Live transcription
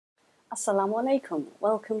Assalamu alaikum.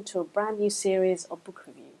 Welcome to a brand new series of book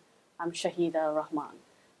review. I'm Shahida Rahman.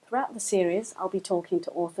 Throughout the series, I'll be talking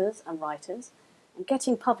to authors and writers, and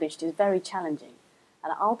getting published is very challenging.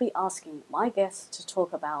 And I'll be asking my guests to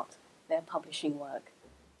talk about their publishing work,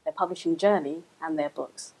 their publishing journey, and their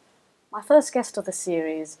books. My first guest of the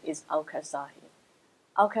series is Aukash Zahid.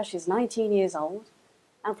 Aukash is 19 years old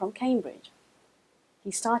and from Cambridge.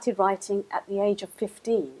 He started writing at the age of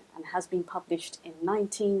 15 and has been published in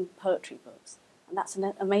 19 poetry books, and that's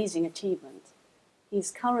an amazing achievement.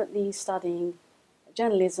 He's currently studying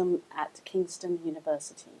journalism at Kingston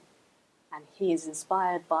University, and he is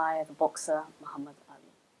inspired by the boxer Muhammad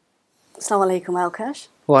Ali. Assalamu alaikum, Aukash.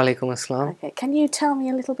 Wa alaikum assalam. Okay, can you tell me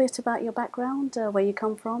a little bit about your background, where you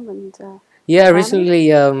come from, and Yeah, family?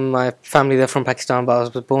 originally my family, they're from Pakistan, but I was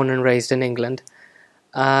born and raised in England.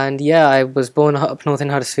 And yeah, I was born up north in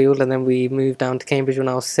Huddersfield, and then we moved down to Cambridge when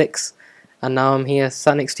I was 6, and now I'm here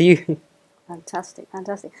sat next to you. Fantastic,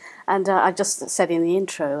 fantastic. And I just said in the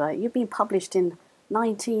intro, you've been published in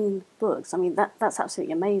 19 books. I mean, that's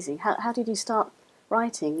absolutely amazing. How did you start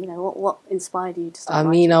writing? You know, what inspired you to start I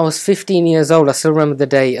writing? mean, I was 15 years old. I still remember the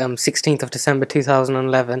day, 16th of December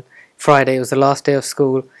 2011, Friday. It was the last day of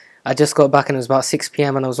school. I just got back and it was about 6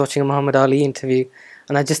 p.m. and I was watching a Muhammad Ali interview.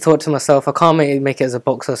 And I just thought to myself, I can't make it as a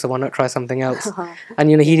boxer, so why not try something else?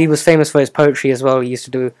 And, you know, he was famous for his poetry as well. He used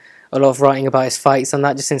to do a lot of writing about his fights, and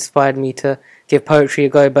that just inspired me to give poetry a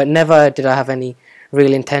go. But never did I have any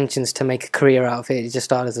real intentions to make a career out of it. It just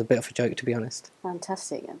started as a bit of a joke, to be honest.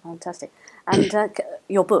 Fantastic, fantastic. And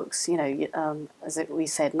your books, you know, as we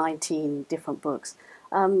said, 19 different books.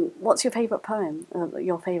 What's your favourite poem,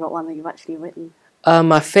 your favourite one that you've actually written?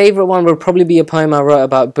 My favourite one would probably be a poem I wrote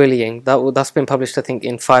about bullying. That's been published, I think,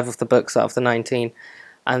 in 5 of the books out of the 19.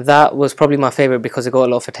 And that was probably my favourite because it got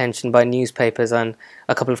a lot of attention by newspapers and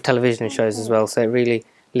a couple of television shows as well. So it really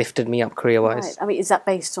lifted me up career-wise. Right. I mean, is that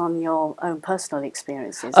based on your own personal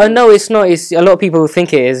experiences? Oh, no, it's not. It's a lot of people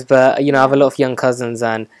think it is, but, you know, I have a lot of young cousins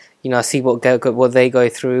and, you know, I see what they go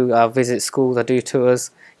through. I visit schools, I do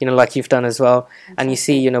tours, you know, like you've done as well. And you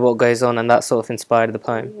see, you know, what goes on, and that sort of inspired the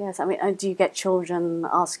poem. Yes, I mean, do you get children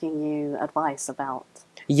asking you advice about...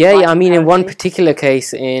 Yeah, I mean, in one particular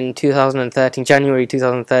case in 2013, January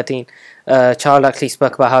 2013, a child actually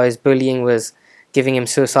spoke about how his bullying was giving him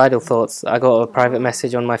suicidal thoughts. I got a private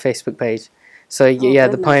message on my Facebook page. So, yeah,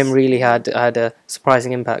 the poem really had a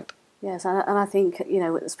surprising impact. Yes, and I think, you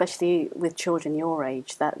know, especially with children your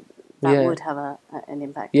age, that would have an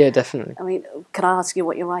impact. Yeah, definitely. I mean, can I ask you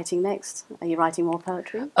what you're writing next? Are you writing more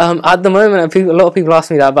poetry? At the moment, a lot of people ask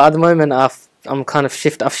me that, but at the moment I've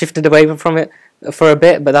shifted away from it for a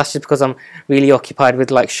bit, but that's just because I'm really occupied with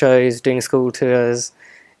like shows, doing school tours,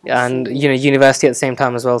 and you know, university at the same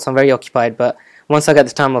time as well. So I'm very occupied, but once I get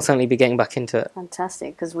the time, I'll certainly be getting back into it.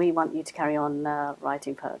 Fantastic, because we want you to carry on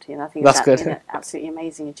writing poetry, and I think that's good. An absolutely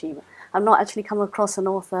amazing achievement. I've not actually come across an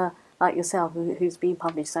author like yourself who's been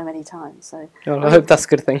published so many times. So I hope that's a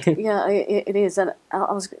good thing. Yeah, it is. And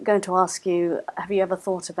I was going to ask you, have you ever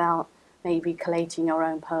thought about maybe collating your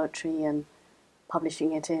own poetry and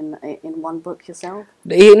publishing it in one book yourself?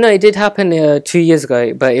 No, it did happen 2 years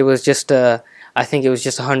ago, but it was just I think it was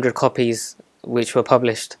just 100 copies which were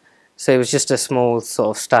published. So it was just a small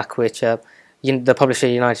sort of stack which the publisher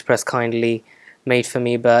United Press kindly made for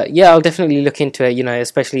me. But yeah, I'll definitely look into it, you know,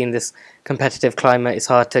 especially in this competitive climate. It's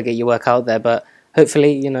hard to get your work out there, but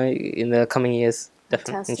hopefully, you know, in the coming years,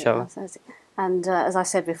 definitely, inshallah. Fantastic. And as I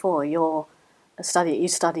said before, you're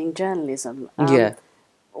studying journalism. Yeah.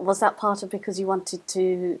 Was that part of because you wanted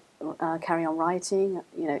to carry on writing?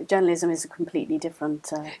 You know, journalism is a completely different...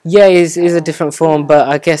 yeah, it is a different form, but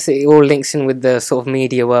I guess it all links in with the sort of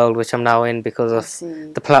media world, which I'm now in because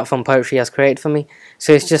of the platform poetry has created for me.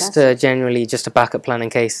 So it's just generally just a backup plan in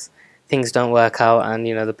case things don't work out and,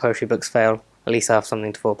 you know, the poetry books fail. At least I have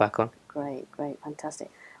something to fall back on. Great, fantastic.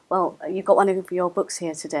 Well, you've got one of your books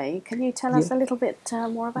here today. Can you tell us a little bit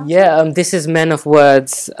more about it? Yeah, this is Men of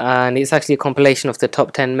Words, and it's actually a compilation of the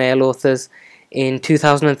top 10 male authors in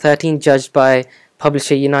 2013, judged by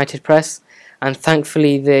publisher United Press. And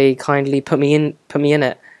thankfully, they kindly put me in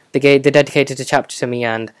it. They dedicated a chapter to me,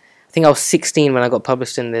 and I think I was 16 when I got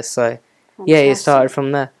published in this. So, yeah, it started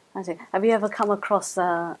from there. I see. Have you ever come across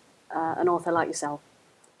an author like yourself,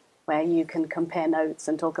 where you can compare notes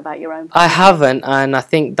and talk about your own? I haven't, and I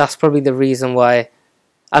think that's probably the reason why.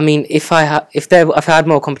 I mean, if I had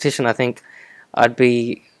more competition, I think I'd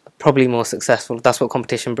be probably more successful. That's what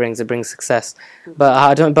competition brings. It brings success. But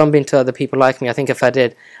I don't bump into other people like me. I think if I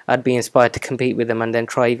did, I'd be inspired to compete with them and then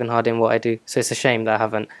try even harder in what I do. So it's a shame that I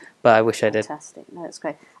haven't, but I wish I did. Fantastic. No, it's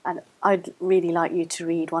great. And I'd really like you to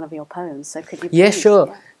read one of your poems. So could you please? Yeah,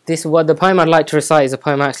 sure. The poem I'd like to recite is a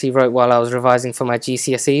poem I actually wrote while I was revising for my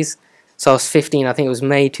GCSEs. So I was 15, I think it was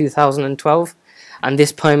May 2012. And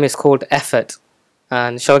this poem is called Effort.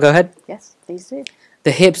 And shall I go ahead? Yes, please do.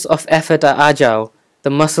 The hips of effort are agile, the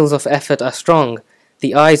muscles of effort are strong,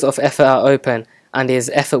 the eyes of effort are open, and it is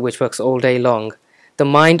effort which works all day long. The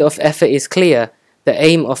mind of effort is clear, the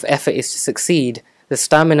aim of effort is to succeed, the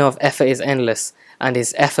stamina of effort is endless, and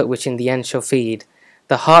is effort which in the end shall feed.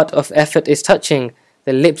 The heart of effort is touching,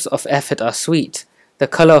 the lips of effort are sweet, the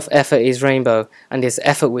colour of effort is rainbow, and is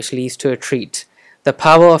effort which leads to a treat. The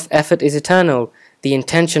power of effort is eternal, the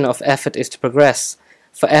intention of effort is to progress,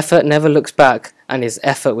 for effort never looks back, and is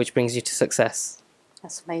effort which brings you to success.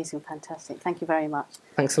 That's amazing, fantastic. Thank you very much.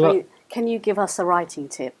 Thanks a lot. Can you give us a writing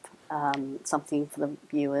tip, something for the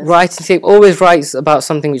viewers? Writing tip: always write about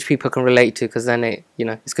something which people can relate to, because then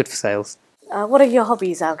it's good for sales. What are your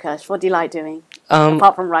hobbies, Aukash? What do you like doing?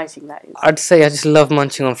 Apart from writing, that is. I'd say I just love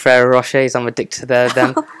munching on Ferrero Rochers. I'm addicted to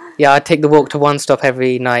them. Yeah, I take the walk to One Stop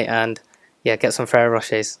every night and get some Ferrero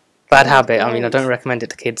Rochers. Bad habit. I mean, I don't recommend it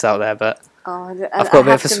to kids out there, but I've got a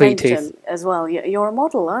bit of a sweet tooth as well. You're a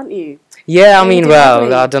model, aren't you? Yeah, I mean,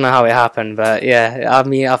 well, I don't know how it happened, but yeah, I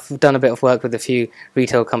mean, I've done a bit of work with a few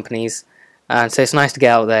retail companies, and so it's nice to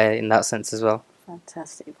get out there in that sense as well.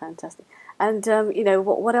 Fantastic, fantastic. And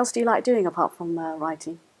what else do you like doing apart from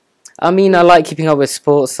writing? I mean, I like keeping up with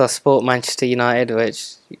sports. I support Manchester United,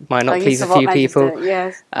 which might not please a few people.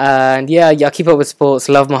 Yes. And I keep up with sports.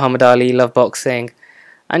 Love Muhammad Ali. Love boxing.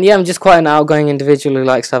 And I'm just quite an outgoing individual who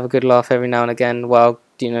likes to have a good laugh every now and again while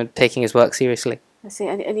taking his work seriously. I see.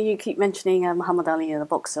 And you keep mentioning Muhammad Ali, the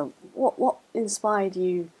boxer. What inspired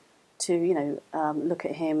you to look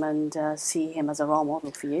at him and see him as a role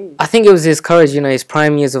model for you? I think it was his courage. His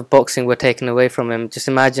prime years of boxing were taken away from him. Just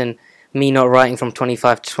imagine me not writing from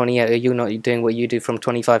 25 to 28, or you not doing what you do from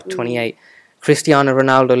 25 to 28. Cristiano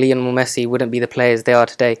Ronaldo, Lionel Messi wouldn't be the players they are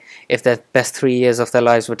today if their best 3 years of their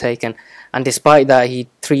lives were taken. And despite that,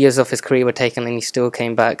 3 years of his career were taken, and he still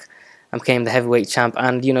came back and became the heavyweight champ,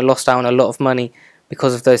 and lost out on a lot of money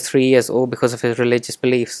because of those 3 years, all because of his religious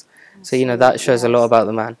beliefs. So that shows a lot about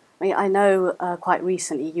the man. I mean, I know quite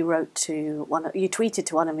recently you tweeted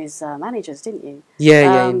to one of his managers, didn't you?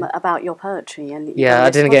 Yeah. About your poetry. And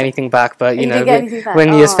I didn't get anything back, but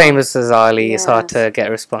when you're as famous as Ali, it's hard to get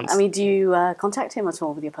a response. I mean, do you contact him at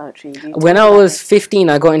all with your poetry? When I was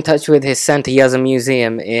 15, I got in touch with his centre. He has a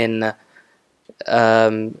museum in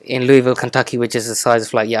Louisville, Kentucky, which is the size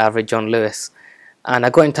of like your average John Lewis. And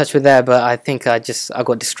I got in touch with there, but I think I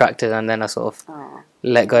got distracted, and then I sort of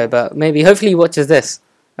let go. But hopefully he watches this.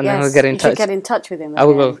 And then we'll get in touch. You should get in touch with him. I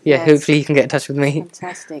will, yes. Hopefully he can get in touch with me.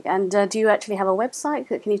 Fantastic. And do you actually have a website?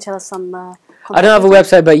 Can you tell us some... I don't have a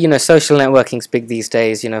website, but, social networking's big these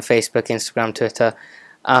days, Facebook, Instagram, Twitter.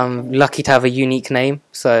 I'm lucky to have a unique name,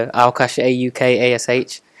 so Aukash,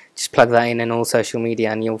 A-U-K-A-S-H. Just plug that in all social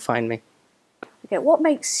media and you'll find me. Okay, what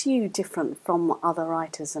makes you different from other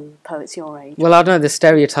writers and poets your age? Well, I don't know, the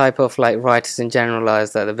stereotype of, writers in general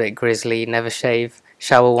is that they're a bit grizzly, never shave,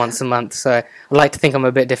 shower once a month, so I like to think I'm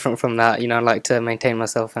a bit different from that. I like to maintain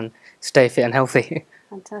myself and stay fit and healthy.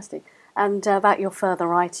 Fantastic. And about your further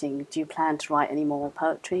writing, do you plan to write any more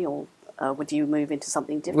poetry, or would you move into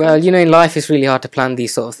something different? Well, in life it's really hard to plan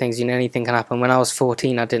these sort of things. Anything can happen. When I was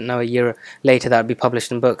 14, I didn't know a year later that I'd be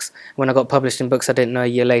published in books. When I got published in books, I didn't know a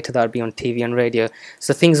year later that I'd be on TV and radio.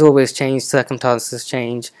 So things always change, circumstances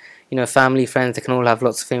change. Family, friends, they can all have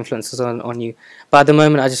lots of influences on you. But at the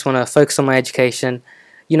moment, I just want to focus on my education.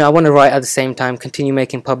 I want to write at the same time, continue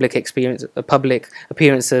making public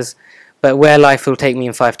appearances. But where life will take me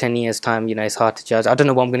in 5-10 years' time, it's hard to judge. I don't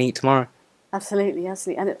know what I'm going to eat tomorrow. Absolutely,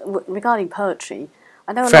 absolutely. And regarding poetry,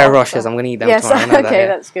 I know Ferrero Rochers, I'm going to eat them tomorrow. Yes, okay,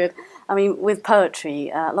 that's good. I mean, with poetry,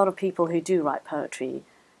 a lot of people who do write poetry,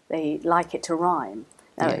 they like it to rhyme.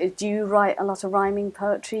 Now, do you write a lot of rhyming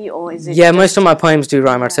poetry, or is it? Yeah, most of my poems do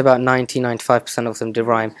rhyme. I'd say about 90-95% of them do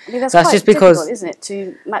rhyme. I mean, that's quite just because, difficult, isn't it,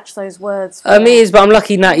 to match those words? It is, but I'm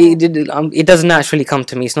lucky that it doesn't naturally come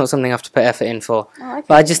to me. It's not something I have to put effort in for. Oh, okay.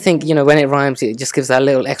 But I just think, when it rhymes, it just gives that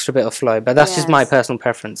little extra bit of flow. But that's just my personal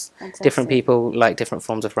preference. Fantastic. Different people like different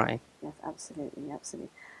forms of writing. Yes, absolutely,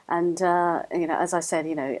 absolutely. And as I said,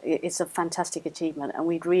 it's a fantastic achievement, and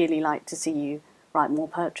we'd really like to see you write more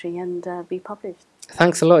poetry and be published.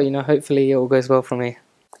 Thanks a lot. Hopefully it all goes well for me.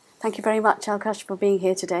 Thank you very much, Aukash, for being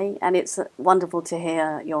here today, and it's wonderful to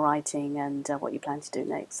hear your writing and what you plan to do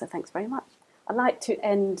next, so thanks very much. I'd like to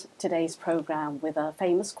end today's programme with a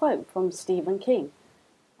famous quote from Stephen King.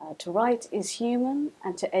 To write is human,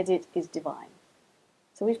 and to edit is divine.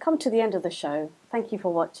 So we've come to the end of the show. Thank you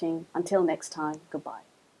for watching. Until next time, goodbye.